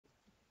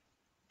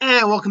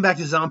And welcome back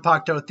to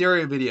Zanpakuto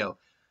Theory video.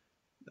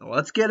 Now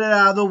let's get it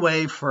out of the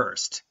way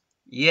first.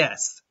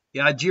 Yes,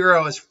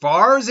 Yachiru, as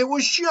far as it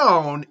was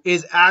shown,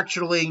 is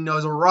actually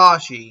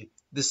Nozarashi,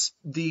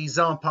 the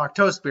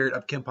Zanpakuto spirit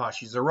of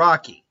Kenpachi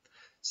Zaraki.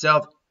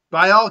 So,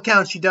 by all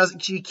accounts, she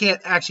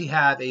can't actually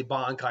have a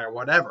Bankai or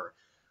whatever.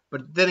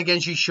 But then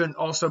again, she shouldn't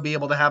also be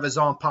able to have a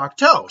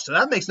Zanpakuto, so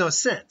that makes no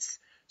sense.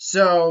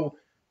 So,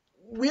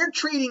 we're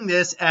treating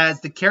this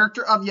as the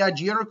character of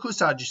Yachiru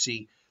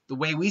Kusajushi, the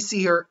way we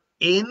see her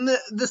in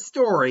the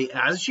story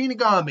as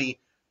Shinigami,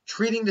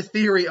 treating the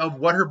theory of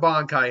what her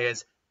Bankai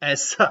is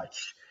as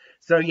such.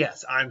 So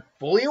yes, I'm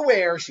fully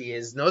aware she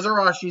is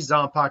Nozarashi's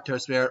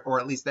Zanpakuto spirit, or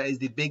at least that is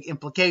the big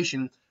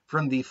implication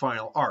from the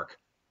final arc.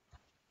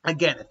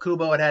 Again, if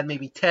Kubo had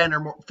maybe 10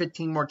 or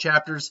 15 more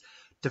chapters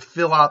to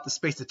fill out the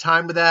space of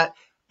time with that,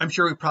 I'm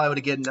sure we probably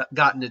would have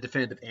gotten a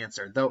definitive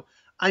answer. Though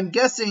I'm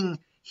guessing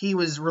he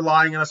was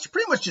relying on us to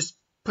pretty much just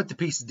put the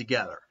pieces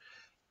together.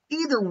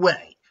 Either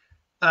way,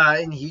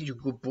 and he's a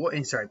good boy.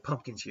 And sorry,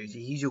 Pumpkin's here.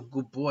 He's a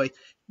good boy.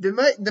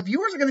 The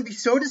viewers are going to be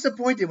so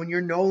disappointed when you're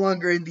no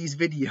longer in these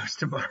videos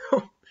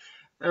tomorrow.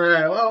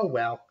 Oh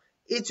well,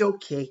 it's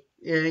okay.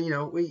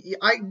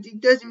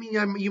 It doesn't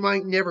mean you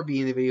might never be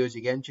in the videos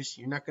again. Just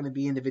you're not going to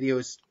be in the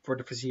videos for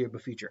the foreseeable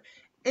future.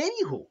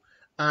 Anywho,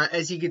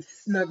 as he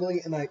gets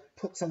snuggly, and I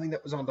put something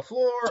that was on the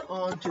floor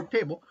onto the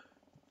table.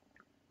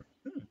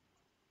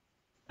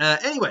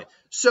 Anyway,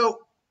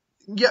 so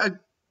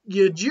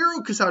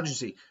Yachiru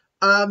Kusajushi.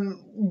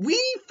 We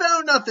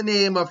found out the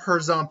name of her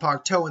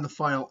Zanpakuto in the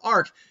final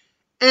arc,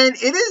 and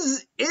it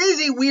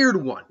is a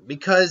weird one,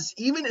 because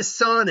even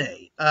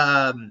Asane,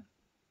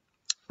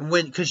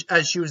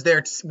 as she was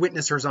there to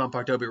witness her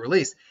Zanpakuto be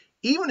released,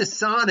 even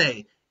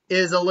Asane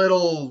is a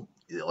little,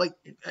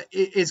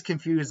 is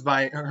confused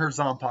by her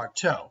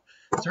Zanpakuto.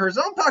 So her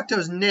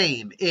Zanpakuto's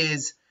name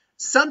is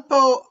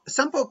Sanpo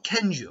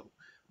Kenju,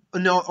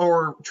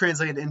 or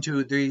translated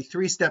into the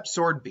three-step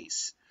sword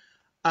beast.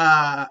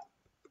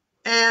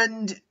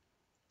 And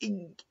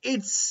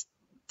it's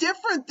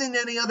different than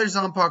any other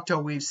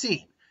Zanpakuto we've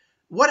seen.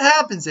 What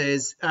happens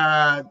is,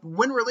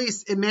 when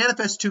released, it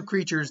manifests two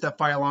creatures that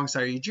fight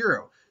alongside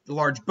Yachiru. The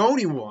large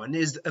bony one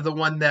is the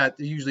one that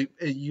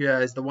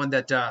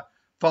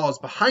follows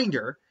behind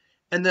her,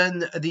 and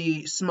then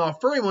the small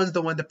furry one is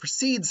the one that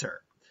precedes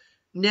her.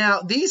 Now,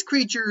 these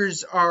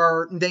creatures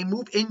they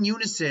move in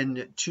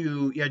unison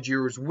to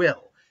Yachiru's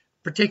will,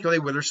 particularly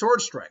with her sword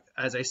strike.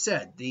 As I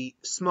said, the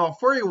small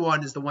furry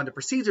one is the one that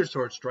precedes her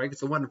sword strike.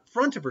 It's the one in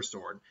front of her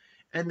sword.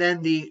 And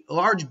then the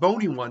large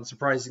bony one,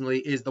 surprisingly,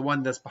 is the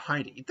one that's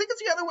behind it. You'd think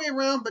it's the other way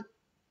around, but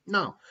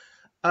no.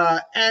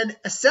 And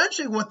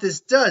essentially what this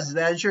does is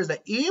that ensures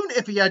that even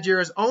if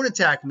Yachiru's own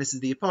attack misses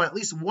the opponent, at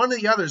least one of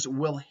the others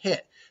will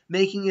hit,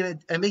 making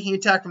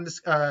attack from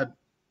this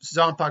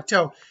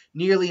Zanpakuto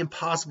nearly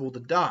impossible to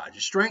dodge.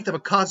 The strength of a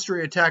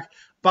concentrated attack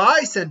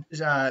by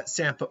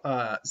Sanpo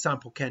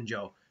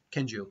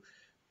Kenju,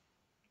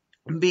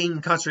 being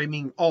concentrated,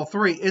 meaning all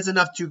three, is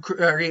enough to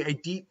create a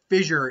deep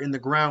fissure in the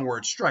ground where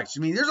it strikes. I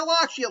mean, there's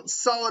actually a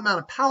solid amount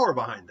of power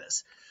behind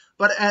this.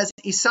 But as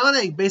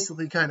Isane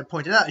basically kind of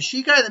pointed out,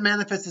 she kind of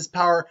manifests this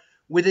power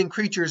within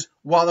creatures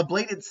while the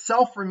blade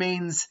itself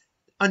remains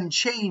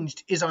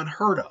unchanged is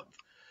unheard of.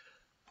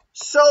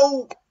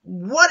 So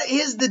what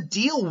is the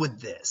deal with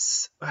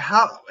this?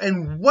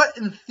 What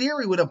in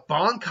theory would a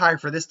Bankai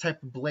for this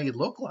type of blade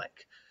look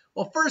like?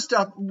 Well, first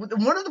off,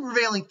 one of the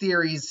prevailing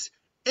theories,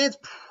 it's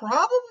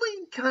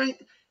probably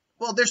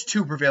there's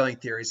two prevailing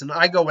theories, and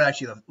I go with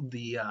actually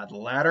the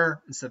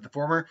latter instead of the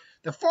former.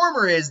 The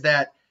former is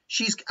that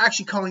she's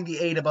actually calling the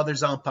aid of other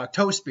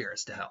Zanpakuto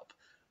spirits to help,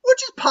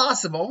 which is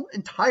possible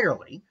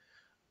entirely.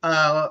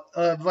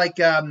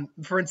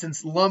 For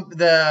instance,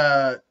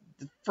 the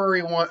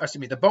furry one,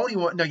 the bony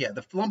one,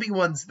 the lumpy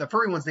one's, the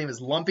furry one's name is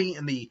Lumpy,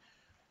 and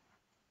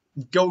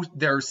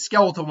their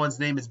skeletal one's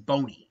name is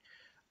Bony.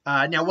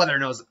 Now, whether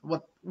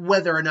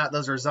or not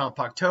those are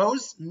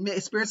Zanpakuto's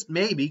spirits,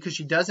 maybe, because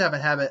she does have a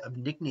habit of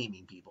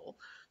nicknaming people.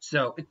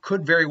 So it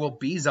could very well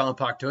be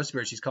Zanpakuto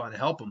spirits she's calling to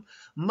help them.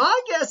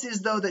 My guess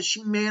is, though, that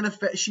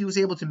she was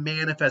able to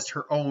manifest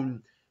her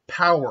own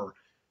power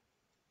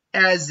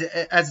as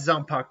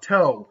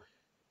Zanpakuto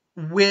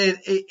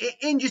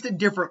in just a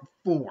different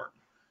form.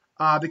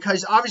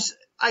 Because obviously,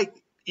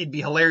 it'd be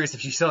hilarious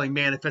if she suddenly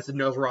manifested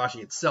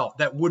Nozarashi itself.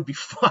 That would be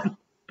fun.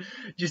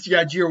 Just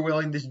Yachiru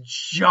wielding this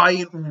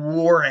giant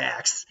war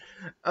axe.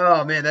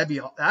 Oh man,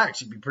 that'd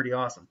actually be pretty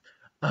awesome.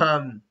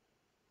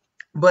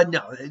 But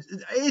no,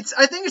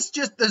 I think it's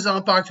just the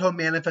Zanpakuto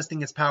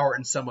manifesting its power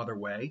in some other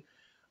way.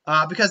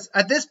 Because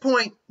at this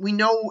point, we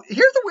know.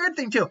 Here's the weird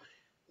thing too.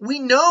 We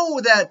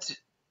know that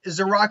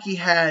Zaraki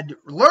had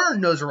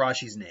learned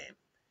Nozarashi's name,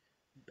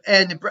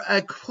 and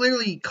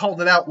clearly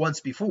called it out once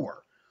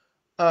before,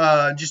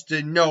 just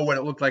to know what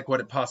it looked like,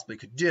 what it possibly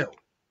could do.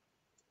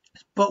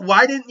 But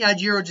why didn't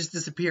Yachiru just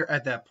disappear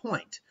at that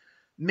point?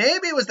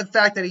 Maybe it was the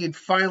fact that he had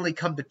finally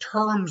come to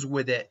terms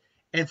with it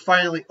and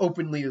finally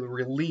openly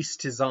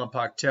released his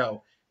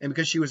Zanpakuto, and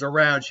because she was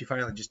around, she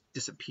finally just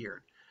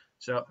disappeared.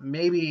 So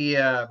maybe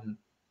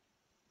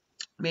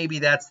Maybe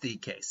that's the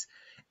case.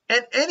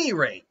 At any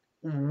rate,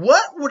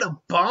 what would a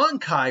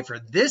Bankai for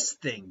this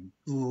thing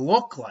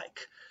look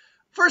like?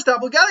 First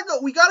off, we gotta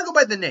go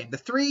by the name. The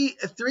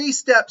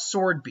three-step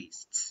sword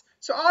beasts.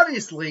 So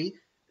obviously,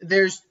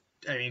 there's,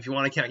 I mean, if you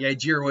want to count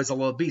Yachiru as a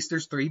little beast,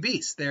 there's 3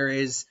 beasts. There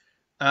is,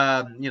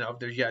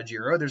 there's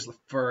Yachiru, there's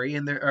Furry,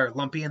 and or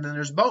Lumpy, and then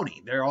there's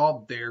Bony.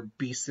 They're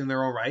beasts in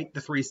their own right.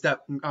 The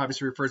 3-step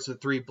obviously refers to the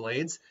 3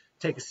 blades.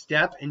 Take a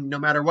step, and no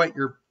matter what,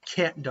 you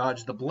can't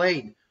dodge the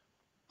blade.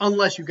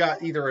 Unless you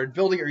got either a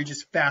ability or you're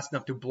just fast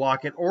enough to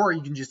block it, or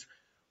you can just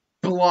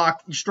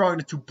block, you're strong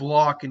enough to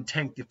block and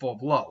tank the full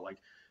blow. Like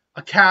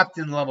a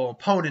captain level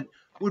opponent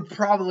would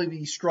probably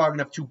be strong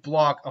enough to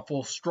block a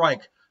full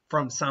strike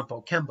from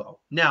Sanpo Kenju.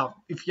 Now,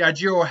 if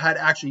Yachiru had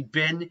actually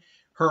been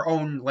her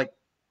own, like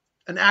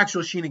an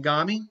actual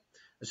Shinigami,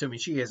 assuming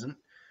she isn't,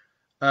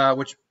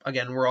 which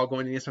again, we're all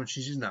going to the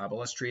assumption she's not, but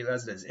let's treat it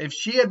as it is. If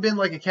she had been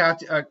like a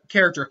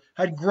character,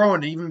 had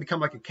grown to even become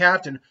like a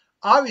captain,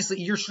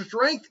 obviously, your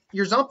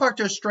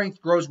Zanpakuto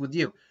strength grows with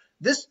you.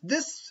 This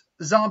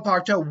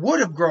Zanpakuto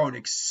would have grown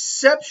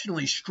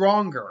exceptionally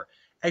stronger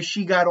as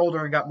she got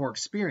older and got more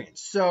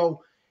experience.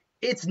 So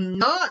it's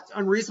not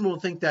unreasonable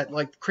to think that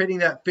like creating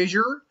that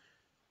fissure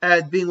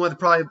as being one of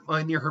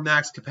probably near her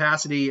max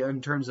capacity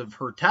in terms of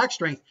her attack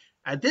strength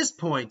at this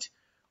point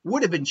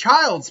would have been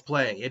child's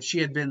play if she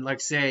had been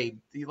like, say,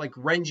 like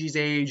Renji's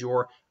age,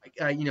 or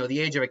the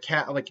age of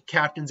a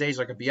captain's age,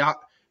 like a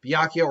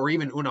Byakuya or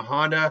even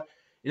Unohana.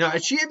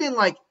 If she had been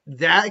like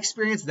that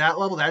experienced, that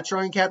level, that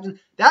strong captain,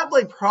 that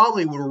blade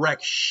probably would have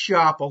wrecked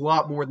shop a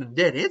lot more than it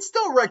did. It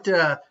still wrecked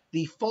the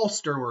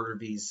Falster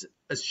V's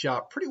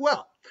shop pretty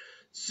well.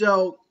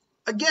 So,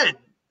 again,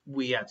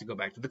 we have to go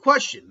back to the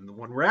question, the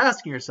one we're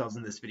asking ourselves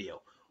in this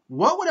video.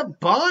 What would a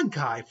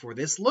Bankai for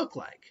this look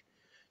like?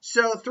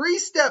 So,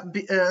 3-step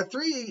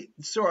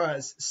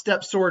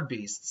sword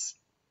beasts.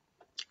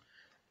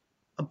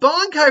 A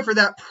Bankai for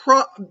that,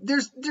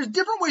 there's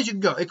different ways you can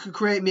go. It could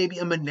create maybe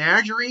a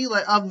menagerie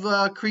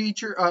of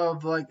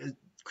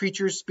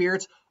creatures,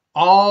 spirits,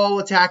 all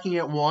attacking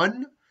at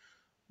one.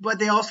 But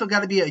they also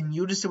got to be in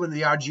unison with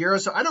the Yachiru,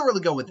 so I don't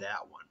really go with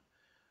that one.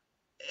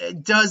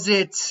 Does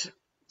it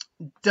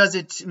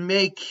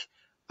make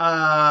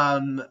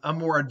a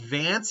more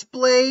advanced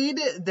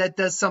blade that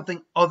does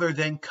something other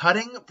than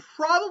cutting?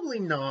 Probably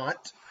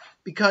not,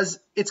 because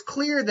it's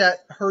clear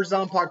that her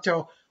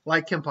Zanpakuto,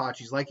 like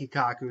Kenpachi's, like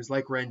Ikaku's,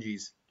 like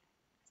Renji's,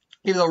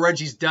 even though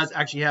Renji's does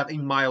actually have a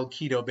mild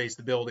Kido-based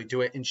ability to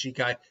it in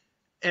Shikai,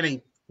 and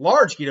a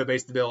large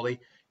Kido-based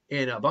ability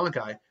in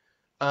Bankai.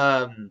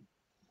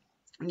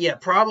 Yeah,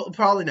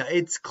 probably not.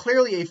 It's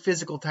clearly a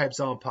physical type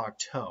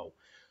Zanpakuto.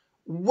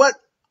 What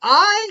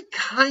I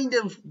kind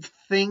of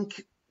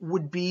think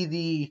would be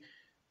the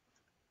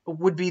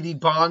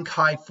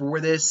Bankai for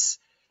this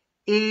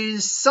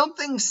is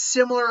something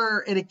similar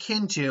and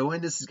akin to,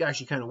 and this is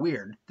actually kind of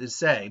weird to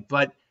say,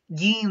 but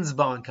Gin's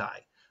Bankai,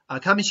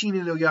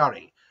 Kamishina no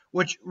Yari,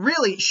 which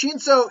really,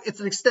 Shinso,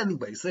 it's an extending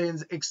blade, so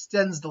it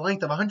extends the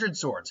length of 100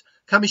 swords.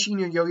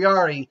 Kamishina no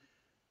Yari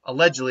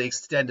allegedly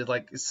extended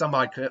like some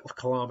odd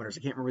kilometers.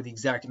 I can't remember the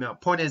exact amount.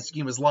 Point is,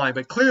 Gin was lying,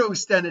 but clearly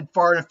extended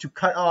far enough to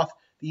cut off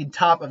the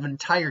top of an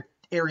entire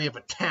area of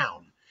a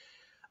town.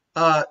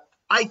 I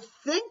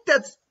think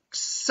that's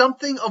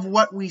something of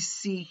what we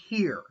see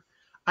here.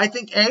 I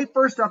think,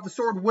 first off,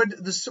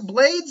 the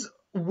blades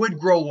would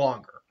grow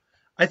longer.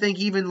 I think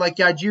even like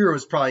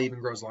Yachiru's probably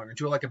even grows longer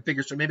to like a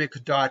bigger sword, maybe a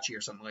Kodachi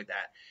or something like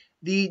that.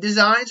 The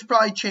designs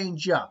probably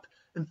change up.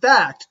 In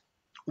fact,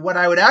 what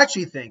I would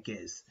actually think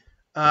is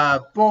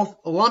both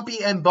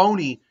Lumpy and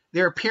Bony,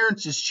 their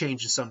appearances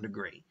change to some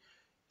degree.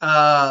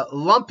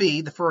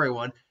 Lumpy, the furry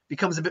one,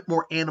 becomes a bit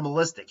more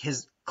animalistic.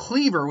 His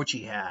cleaver, which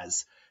he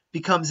has,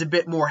 becomes a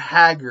bit more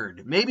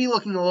haggard, maybe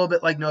looking a little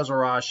bit like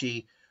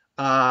Nozarashi,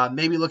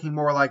 maybe looking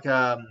more like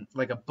a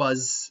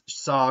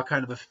buzzsaw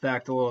kind of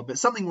effect a little bit,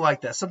 something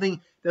like that,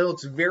 something that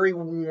looks very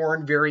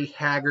worn, very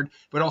haggard,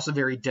 but also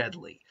very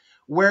deadly.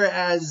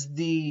 Whereas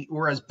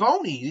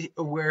Bony,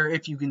 where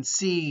if you can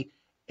see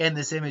in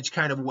this image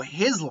kind of what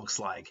his looks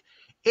like,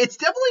 it's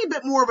definitely a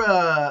bit more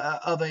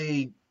of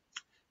a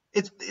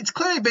it's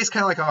clearly based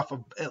kind of like off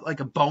of like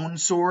a bone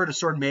sword, a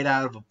sword made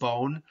out of a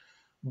bone,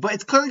 but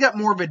it's clearly got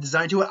more of a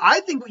design to it.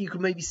 I think what you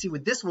could maybe see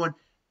with this one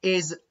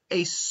is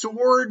a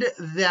sword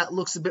that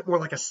looks a bit more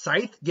like a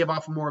scythe, give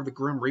off more of the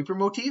Grim Reaper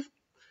motif.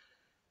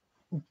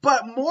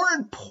 But more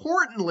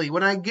importantly,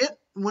 what I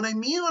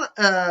mean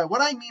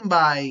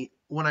by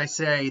when I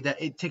say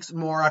that it takes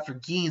more after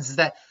Gin's is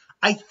that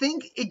I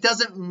think it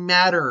doesn't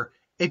matter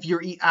if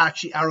you're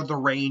actually out of the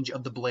range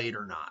of the blade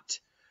or not.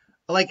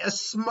 Like a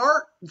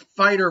smart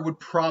fighter would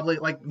probably,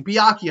 like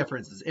Byakuya, for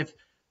instance, if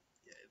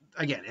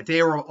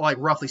they were like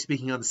roughly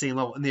speaking on the same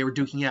level and they were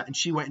duking out and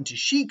she went into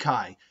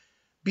Shikai,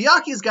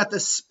 Byakuya's got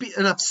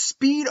enough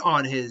speed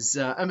on his,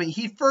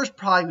 he first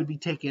probably would be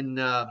taken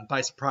by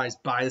surprise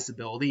by this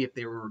ability if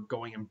they were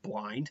going in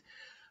blind.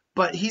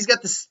 But he's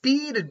got the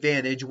speed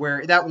advantage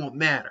where that won't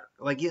matter.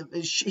 Like,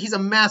 he's a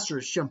master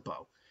of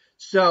Shimpo.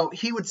 So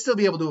he would still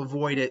be able to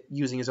avoid it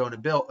using his own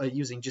ability,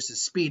 using just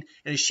his speed.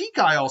 And his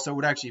Shikai also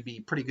would actually be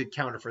a pretty good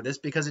counter for this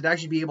because it'd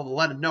actually be able to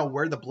let him know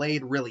where the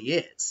blade really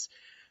is.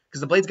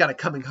 Because the blade's got to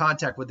come in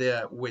contact with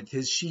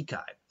his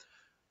Shikai.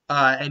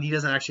 And he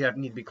doesn't actually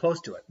need to be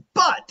close to it.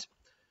 But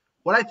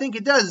what I think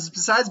it does is,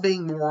 besides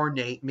being more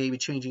ornate, maybe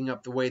changing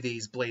up the way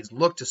these blades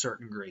look to a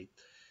certain degree,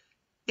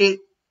 it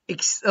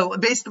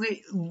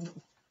basically,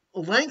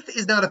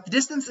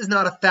 distance is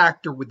not a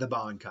factor with the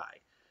Bankai.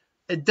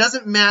 It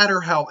doesn't matter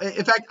how.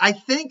 In fact, I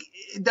think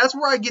that's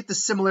where I get the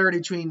similarity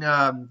between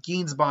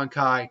Gin's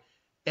Bankai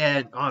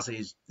and,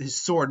 honestly, his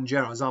sword in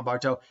general,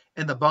 Zanpakuto,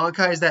 and the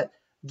Bankai is that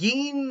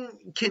Gin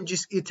can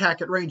just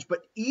attack at range, but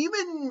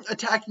even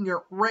attacking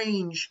at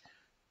range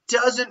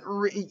doesn't.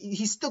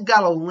 He's still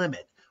got a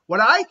limit.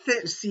 What I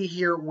see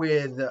here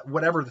with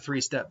whatever the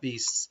three-step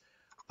beasts.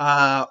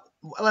 Let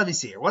me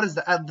see here. What is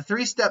the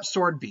three-step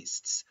sword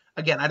beasts?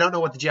 Again, I don't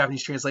know what the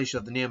Japanese translation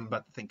of the name I'm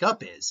about to think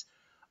up is.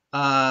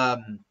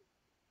 Something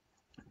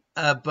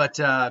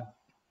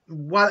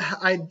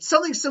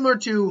similar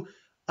to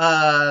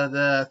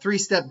the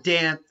three-step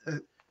dance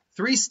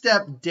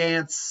three-step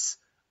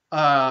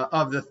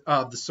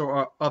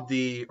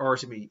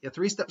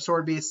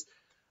sword beast,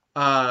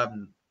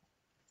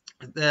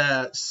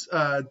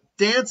 the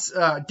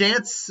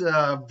dance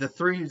of the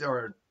three,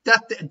 or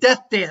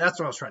death dance. That's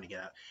what I was trying to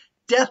get at.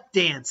 Death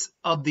dance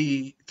of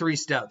the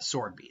three-step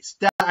sword beast.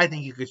 That, I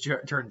think you could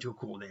turn into a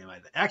cool name.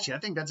 Actually, I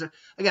think that's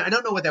again, I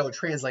don't know what that would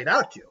translate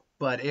out to,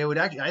 but it would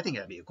actually, I think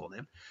that'd be a cool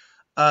name.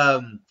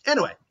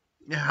 Anyway,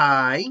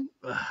 hi,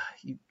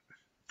 you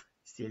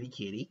silly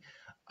kitty.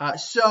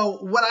 So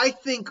what I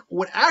think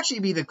would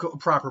actually be the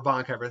proper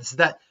Bankai for this is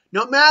that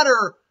no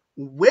matter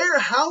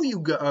how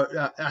you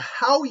go,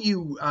 how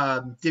you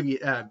divvy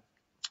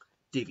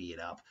it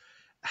up,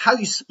 how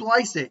you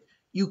splice it,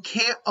 you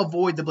can't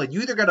avoid the blade.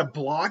 You either got to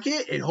block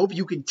it and hope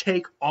you can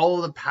take all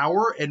of the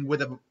power, and with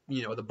the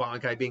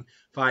Bankai being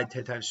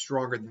 5-10 times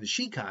stronger than the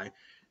Shikai,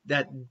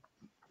 that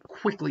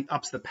quickly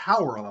ups the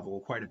power level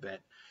quite a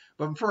bit.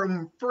 But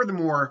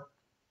furthermore,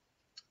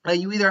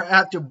 you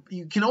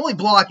can only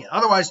block it.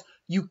 Otherwise,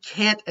 you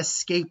can't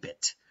escape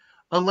it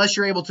unless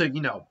you're able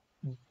to,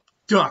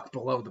 duck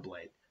below the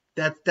blade.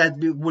 That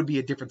would be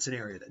a different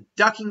scenario then.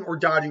 Ducking or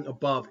dodging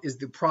above is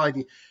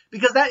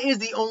because that is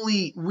the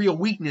only real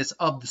weakness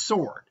of the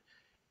sword.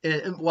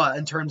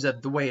 In terms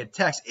of the way it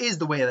attacks, is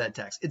the way that it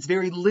attacks. It's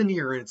very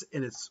linear in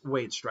its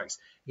way it strikes.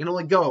 You can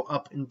only go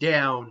up and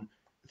down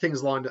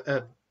things along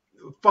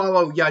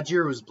follow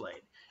Yachiru's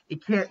blade.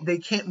 They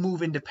can't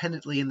move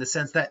independently in the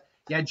sense that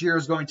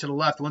Yachiru's going to the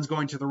left, one's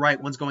going to the right,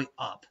 one's going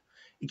up.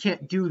 You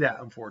can't do that,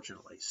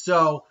 unfortunately.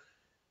 So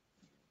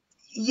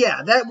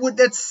yeah,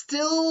 that's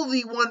still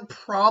the one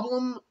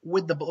problem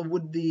with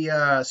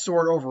the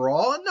sword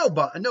overall. No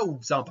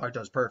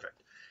Zanpakuto is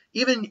perfect.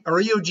 Even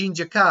Ryojin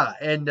Jaka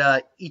and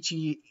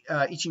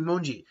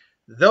Ichimonji,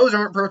 those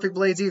aren't perfect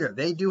blades either.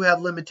 They do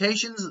have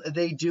limitations.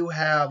 They do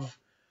have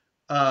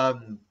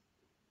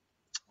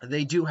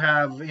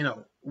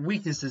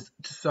weaknesses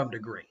to some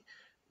degree.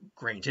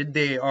 Granted,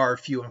 they are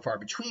few and far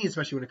between,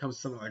 especially when it comes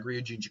to something like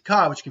Ryojin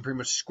Jaka, which can pretty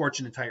much scorch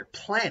an entire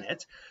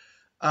planet.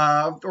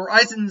 Or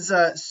Aizen's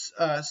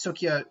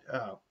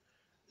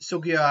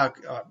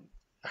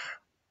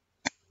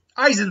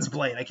Aizen's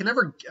blade. I can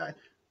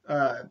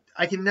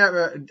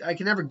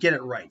never get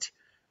it right.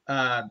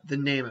 The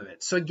name of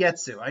it.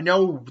 Sogetsu. I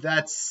know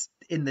that's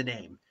in the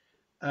name.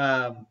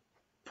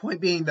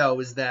 Point being, though,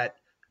 is that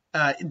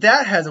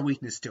that has a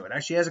weakness to it.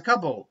 Actually, has a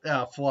couple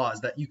flaws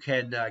that you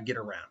can get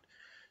around.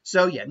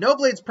 So yeah, no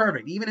blade's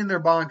perfect. Even in their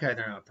Bankai,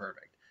 they're not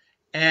perfect.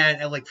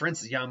 And like, for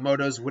instance,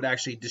 Yamamoto's would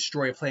actually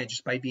destroy a planet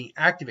just by being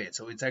activated.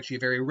 So it's actually a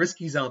very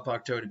risky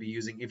Zanpakuto to be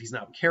using if he's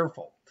not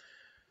careful.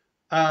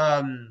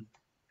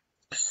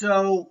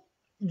 So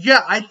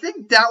yeah, I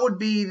think that would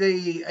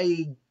be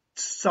a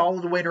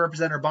solid way to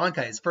represent her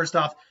Bankai. First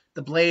off,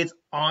 the blades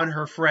on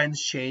her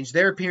friends change.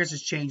 Their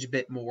appearances change a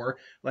bit more.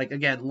 Like,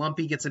 again,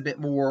 Lumpy gets a bit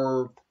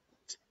more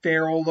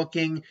feral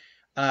looking.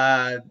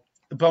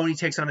 Boney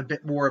takes on a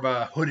bit more of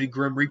a hooded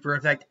Grim Reaper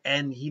effect.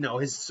 And,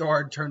 his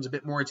sword turns a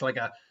bit more into like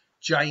a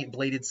giant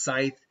bladed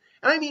scythe.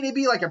 And I mean, it'd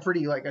be like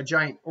a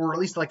giant, or at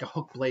least like a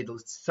hook blade,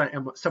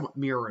 somewhat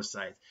mirror a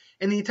scythe.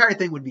 And the entire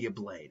thing would be a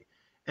blade.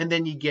 And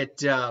then you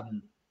get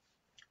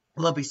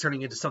Lumpy's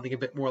turning into something a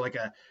bit more like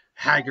a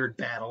haggard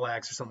battle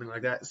axe or something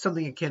like that.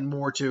 Something akin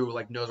more to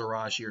like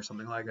Nozarashi or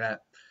something like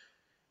that.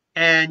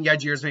 And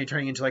Yajiro's maybe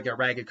turning into like a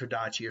ragged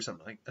Kodachi or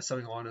something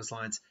along those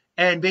lines.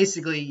 And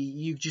basically,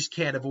 you just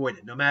can't avoid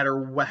it, no matter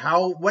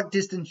what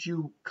distance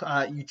you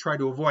try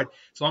to avoid.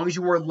 As long as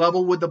you are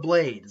level with the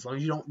blade, as long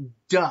as you don't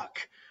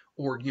duck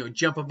or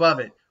jump above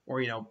it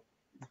or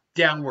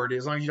downward,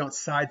 as long as you don't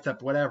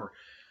sidestep, whatever,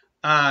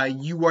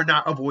 you are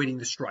not avoiding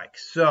the strike.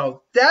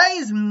 So that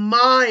is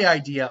my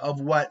idea of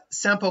what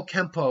Sanpo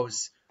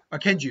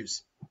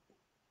Kenju's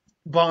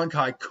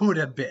Bankai could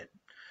have been.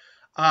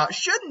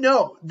 Should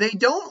note, they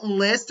don't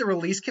list a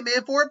release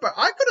command for it, but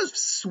I could have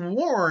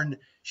sworn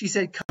she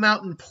said come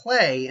out and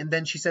play, and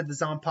then she said the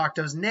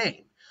Zanpakuto's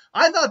name.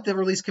 I thought the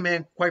release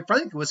command, quite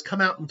frankly, was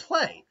come out and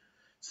play.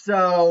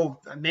 So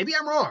maybe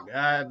I'm wrong.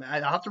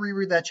 I'll have to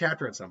reread that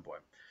chapter at some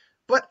point.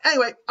 But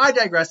anyway, I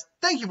digress.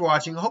 Thank you for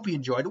watching. I hope you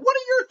enjoyed. What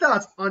are your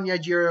thoughts on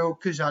Yachiru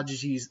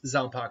Kusaji's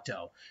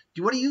Zanpakuto?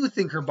 What do you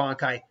think her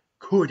Bankai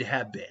could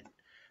have been?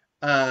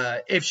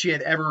 If she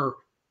had ever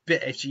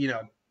been, if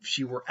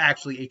she were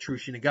actually a true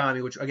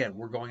Shinigami, which again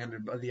we're under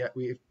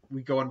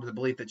the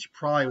belief that she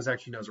probably was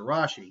actually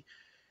Nozarashi.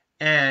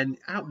 And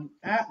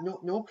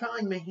no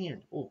clawing my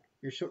hand. Oh,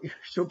 you're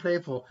so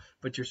playful,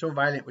 but you're so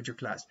violent with your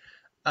class.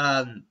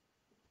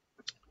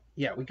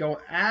 Yeah, we go.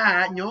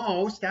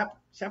 No, stop.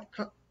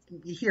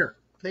 Here,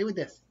 play with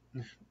this.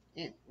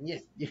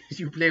 Yes,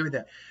 you play with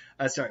that.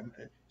 Sorry,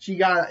 she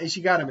got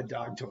him a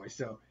dog toy,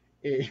 so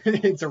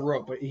it's a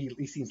rope, but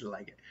he seems to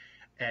like it.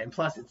 And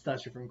plus, it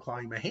stops you from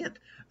clawing my hand.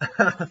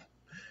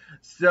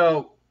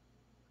 So,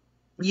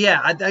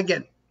 yeah,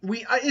 again,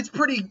 it's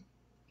pretty.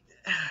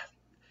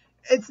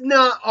 It's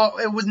not.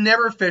 It was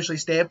never officially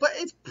stated, but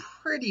it's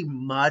pretty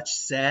much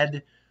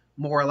said,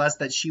 more or less,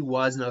 that she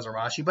was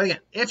Nozarashi. But again,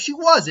 if she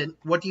wasn't,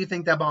 what do you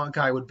think that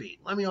Bankai would be?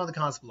 Let me know in the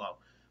comments below.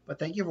 But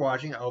thank you for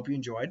watching. I hope you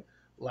enjoyed.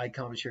 Like,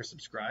 comment, share,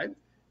 subscribe.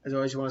 As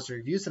always, you want us to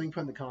review something,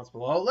 put in the comments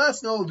below. Let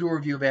us know. We'll do a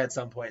review of it at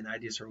some point and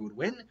ideas for who would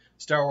win.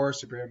 Star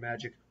Wars, superhero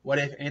magic, what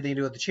if, anything to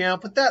do with the channel.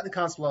 Put that in the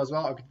comments below as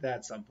well. I'll get to that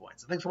at some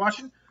point. So thanks for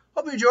watching.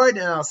 Hope you enjoyed,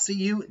 and I'll see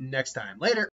you next time. Later.